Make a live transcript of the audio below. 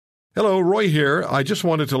Hello, Roy here. I just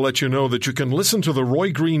wanted to let you know that you can listen to The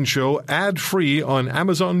Roy Green Show ad-free on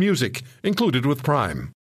Amazon Music, included with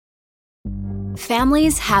Prime.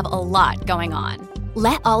 Families have a lot going on.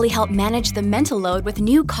 Let Ollie help manage the mental load with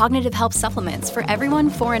new cognitive help supplements for everyone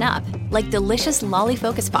 4 and up, like delicious Lolly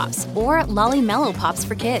Focus Pops or Lolly Mellow Pops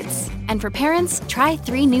for kids. And for parents, try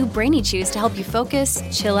 3 new Brainy Chews to help you focus,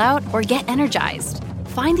 chill out, or get energized.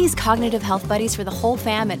 Find these cognitive health buddies for the whole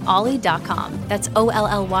fam at ollie.com. That's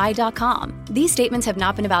OLLY.com. These statements have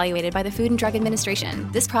not been evaluated by the Food and Drug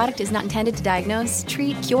Administration. This product is not intended to diagnose,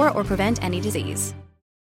 treat, cure, or prevent any disease.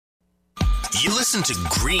 You listen to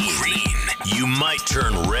Green. You might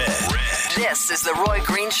turn red. This is the Roy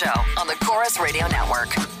Green Show on the Chorus Radio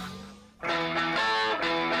Network.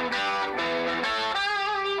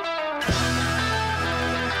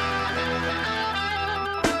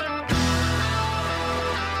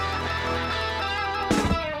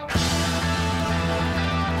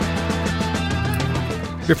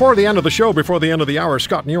 Before the end of the show, before the end of the hour,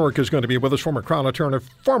 Scott Newark is going to be with us, former Crown Attorney,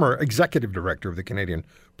 former Executive Director of the Canadian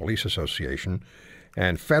Police Association,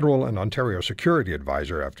 and Federal and Ontario Security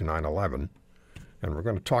Advisor after 9/11. And we're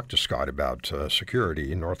going to talk to Scott about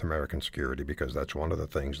security, North American security, because that's one of the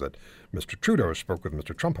things that Mr. Trudeau spoke with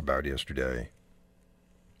Mr. Trump about yesterday.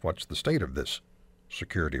 What's the state of this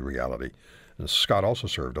security reality? And Scott also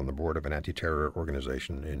served on the board of an anti-terror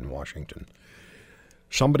organization in Washington.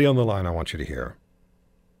 Somebody on the line I want you to hear.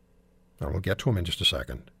 And we'll get to him in just a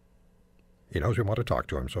second. He knows we want to talk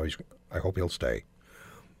to him, so I hope he'll stay.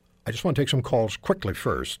 I just want to take some calls quickly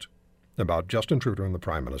first about Justin Trudeau and the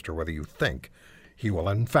Prime Minister, whether you think he will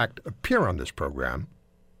in fact appear on this program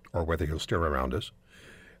or whether he'll steer around us,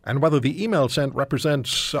 and whether the email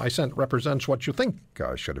represents what you think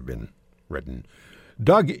should have been written.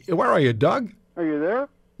 Doug, where are you, Doug? Are you there?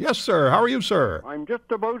 Yes, sir. How are you, sir? I'm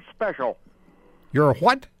just about special. You're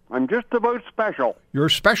what? I'm just about special. You're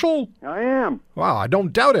special? I am. Wow, I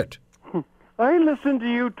don't doubt it. I listened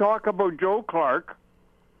to you talk about Joe Clark,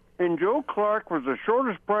 and Joe Clark was the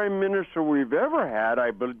shortest prime minister we've ever had,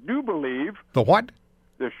 I do believe. The what?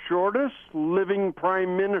 The shortest living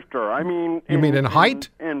prime minister. I mean... You mean in height?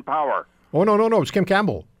 In power. Oh, no, it's Kim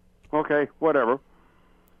Campbell. Okay, whatever.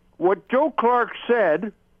 What Joe Clark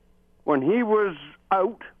said when he was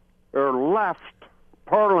out or left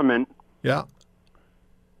Parliament... Yeah.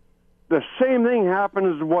 The same thing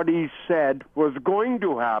happened as what he said was going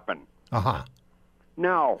to happen. Uh-huh.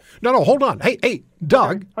 Now... No, hold on. Hey,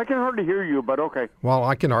 Doug. I can hardly hear you, but okay. Well,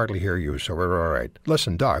 I can hardly hear you, so we're all right.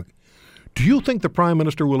 Listen, Doug, do you think the Prime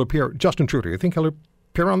Minister will appear, Justin Trudeau, you think he'll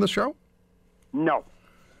appear on this show? No.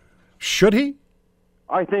 Should he?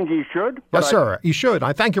 I think he should. Yes, sir, he should.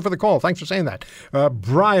 I thank you for the call. Thanks for saying that.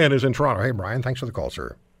 Brian is in Toronto. Hey, Brian, thanks for the call,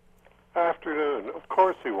 sir. Afternoon. Of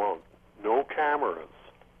course he won't. No cameras.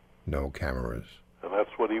 No cameras. And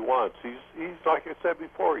that's what he wants. He's like I said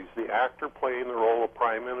before, he's the actor playing the role of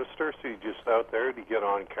Prime Minister, so he's just out there to get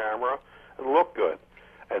on camera and look good.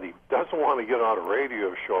 And he doesn't want to get on a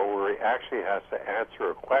radio show where he actually has to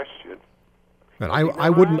answer a question. And I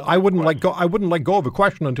wouldn't let go of a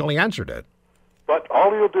question until he answered it. But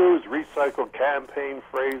all he'll do is recycle campaign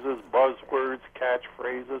phrases, buzzwords,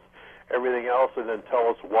 catchphrases, everything else, and then tell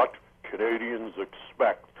us what Canadians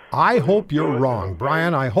expect. I hope you're wrong,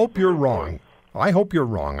 Brian. I hope you're wrong. I hope you're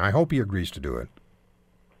wrong. I hope he agrees to do it.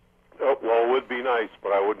 Well, it would be nice,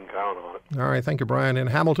 but I wouldn't count on it. All right. Thank you, Brian. In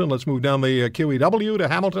Hamilton, let's move down the QEW to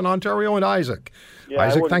Hamilton, Ontario, and Isaac. Yeah,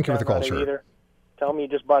 Isaac, thank you for the call, sir. Either. Tell me you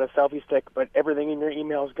just bought a selfie stick, but everything in your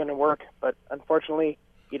email is going to work. But unfortunately,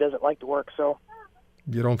 he doesn't like to work, so...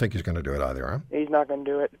 You don't think he's going to do it either, huh? He's not going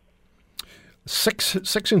to do it. Six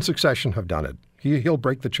in succession have done it. He'll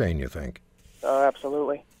break the chain, you think?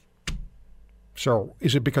 Absolutely. So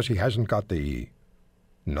is it because he hasn't got the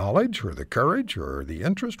knowledge or the courage or the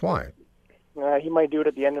interest? Why? He might do it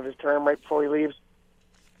at the end of his term, right before he leaves.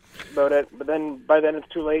 About it, but then by then it's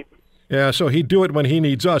too late. Yeah, so he'd do it when he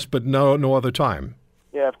needs us, but no other time.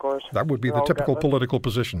 Yeah, of course. That would be the typical political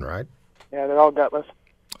position, right? Yeah, they're all gutless.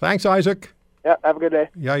 Thanks, Isaac. Yeah, have a good day.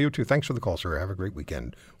 Yeah, you too. Thanks for the call, sir. Have a great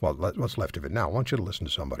weekend. Well, what's left of it now? I want you to listen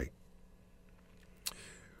to somebody.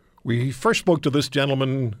 We first spoke to this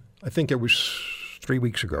gentleman, I think it was 2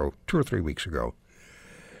 or 3 weeks ago.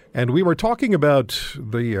 And we were talking about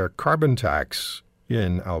the carbon tax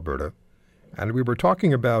in Alberta. And we were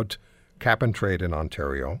talking about cap and trade in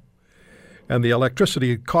Ontario and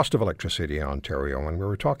the cost of electricity in Ontario. And we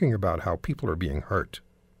were talking about how people are being hurt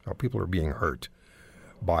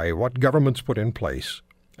by what governments put in place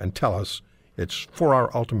and tell us it's for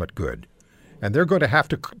our ultimate good. And they're going to have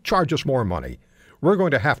to charge us more money. we're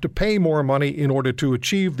going to have to pay more money in order to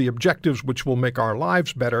achieve the objectives which will make our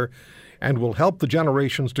lives better and will help the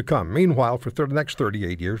generations to come. Meanwhile, for the next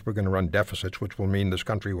 38 years, we're going to run deficits, which will mean this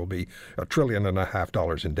country will be $1.5 trillion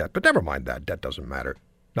in debt. But never mind that. Debt doesn't matter,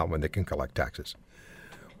 not when they can collect taxes.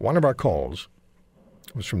 One of our calls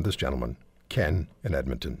was from this gentleman, Ken in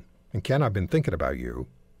Edmonton. And Ken, I've been thinking about you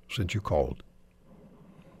since you called.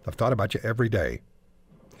 I've thought about you every day.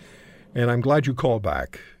 And I'm glad you called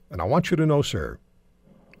back. And I want you to know, sir,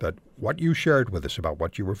 that what you shared with us about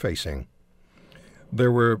what you were facing,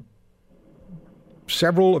 there were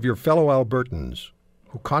several of your fellow Albertans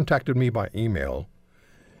who contacted me by email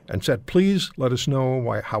and said, please let us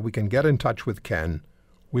know how we can get in touch with Ken.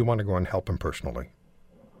 We want to go and help him personally.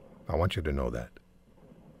 I want you to know that.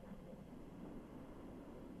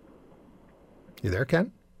 You there,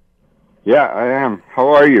 Ken? Yeah, I am. How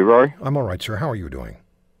are you, Roy? I'm all right, sir. How are you doing?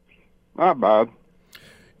 Not bad.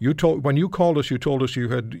 When you called us, you told us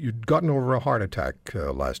you'd gotten over a heart attack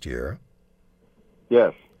last year.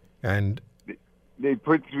 Yes. And they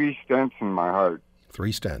put 3 stents in my heart.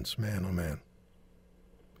 3 stents, man, oh man.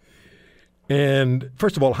 And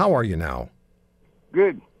first of all, how are you now?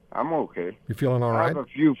 Good. I'm okay. You feeling all right? I have a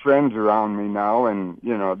few friends around me now, and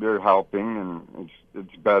they're helping, and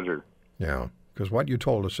it's better. Yeah, because what you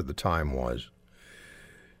told us at the time was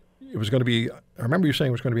it was going to be. I remember you saying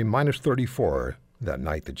it was going to be minus 34 that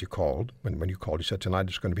night that you called. When you called, you said tonight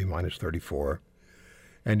it's going to be minus 34,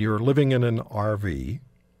 and you were living in an RV,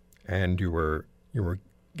 and you were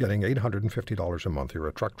getting $850 a month. You're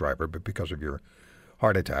a truck driver, but because of your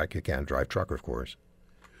heart attack, you can't drive truck, of course.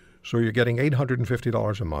 So you're getting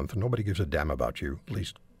 $850 a month, and nobody gives a damn about you. At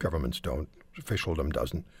least governments don't. Officialdom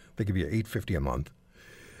doesn't. They give you $850 a month,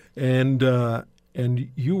 and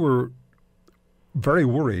you were very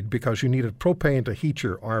worried because you needed propane to heat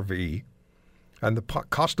your RV, and the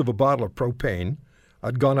cost of a bottle of propane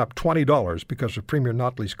had gone up $20 because of Premier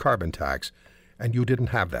Notley's carbon tax, and you didn't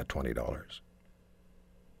have that $20.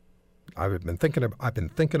 I've been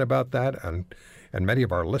thinking about that, and many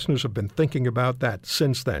of our listeners have been thinking about that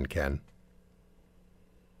since then, Ken.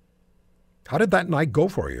 How did that night go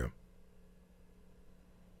for you?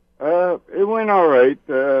 It went all right.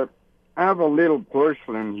 I have a little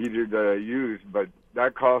porcelain heater that I use, but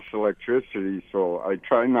that costs electricity, so I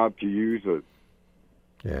try not to use it.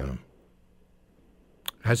 Yeah.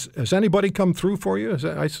 Has anybody come through for you?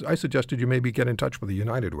 I suggested you maybe get in touch with the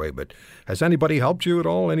United Way, but has anybody helped you at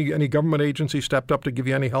all? Any government agency stepped up to give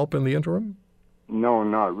you any help in the interim? No,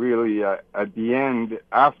 not really. At the end,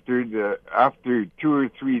 after 2 or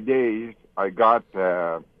 3 days, I got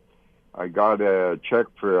a check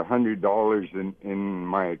for $100 in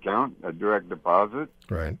my account, a direct deposit.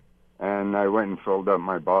 Right. And I went and filled up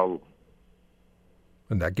my bottle.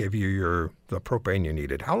 And that gave you the propane you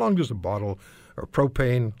needed. How long does a bottle of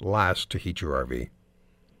propane last to heat your RV?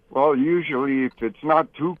 Well, usually if it's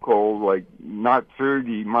not too cold, like not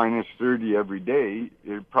minus 30 every day,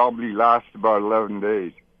 it probably lasts about 11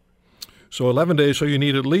 days. So 11 days, so you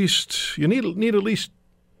need at least,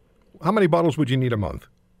 how many bottles would you need a month?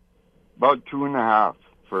 About 2.5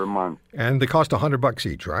 for a month. And they cost $100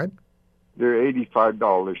 each, right? They're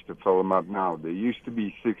 $85 to fill them up now. They used to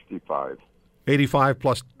be $65. 85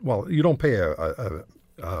 plus, well, you don't pay a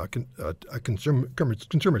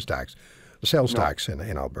consumer's tax, a sales tax in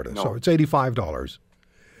Alberta. No. So it's $85.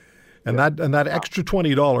 And that extra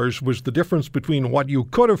 $20 was the difference between what you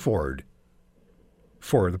could afford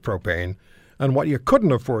for the propane and what you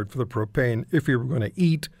couldn't afford for the propane if you were going to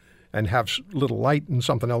eat and have a little light and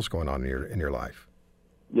something else going on in your life.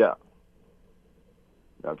 Yeah.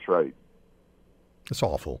 That's right. It's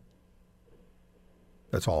awful.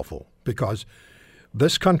 That's awful because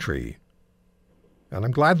this country, and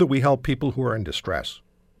I'm glad that we help people who are in distress.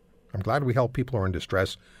 I'm glad we help people who are in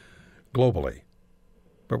distress globally.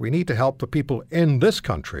 But we need to help the people in this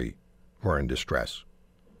country who are in distress.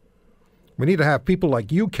 We need to have people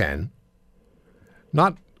like you, Ken,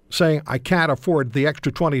 not saying, I can't afford the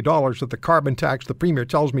extra $20 that the carbon tax the Premier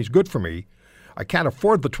tells me is good for me. I can't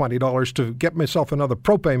afford the $20 to get myself another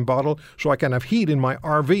propane bottle so I can have heat in my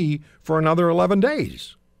RV for another 11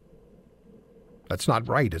 days. That's not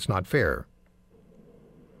right. It's not fair.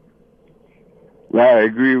 Yeah, I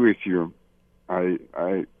agree with you. I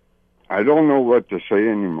don't know what to say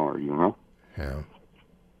anymore, Yeah.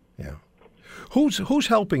 Yeah. Who's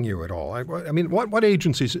helping you at all? I mean, what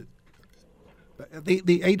agencies?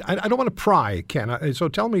 I don't want to pry, Ken. So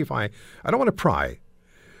tell me if I don't want to pry,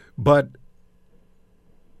 but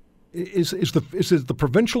is it the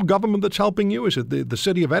provincial government that's helping you? Is it the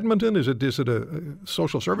city of Edmonton? Is it a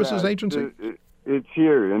social services agency? It's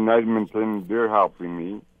here in Edmonton. They're helping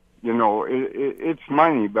me. you know, it's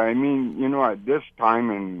money, but I mean, you know, at this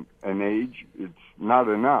time and age, it's not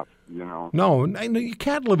enough, you know. No, you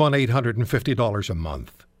can't live on $850 a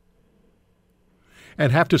month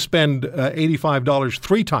and have to spend $85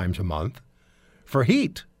 3 times a month for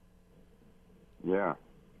heat. Yeah.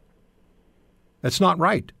 That's not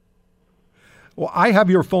right. Well, I have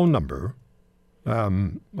your phone number.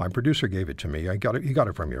 My producer gave it to me. I got it. He got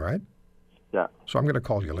it from you, right? Yeah. So I'm going to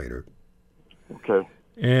call you later. Okay.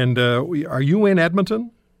 And are you in Edmonton?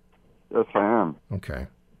 Yes, I am. Okay.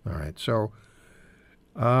 All right. So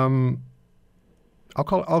I'll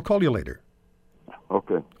call you later.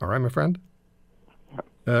 Okay. All right, my friend?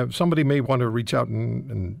 Somebody may want to reach out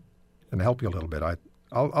and help you a little bit.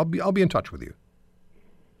 I'll be in touch with you.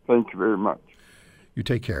 Thank you very much. You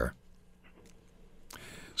take care.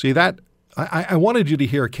 See, that I wanted you to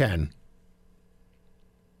hear Ken,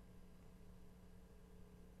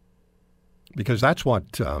 because that's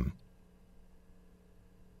what Premier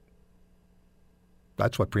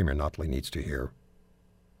Notley needs to hear.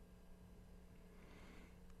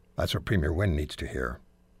 That's what Premier Wynne needs to hear.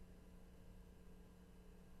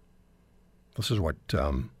 This is what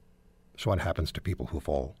happens to people who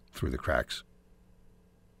fall through the cracks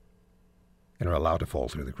and are allowed to fall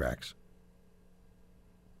through the cracks.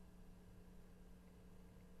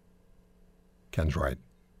 Ken's right.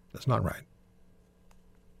 That's not right.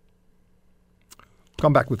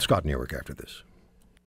 Come back with Scott Newark after this.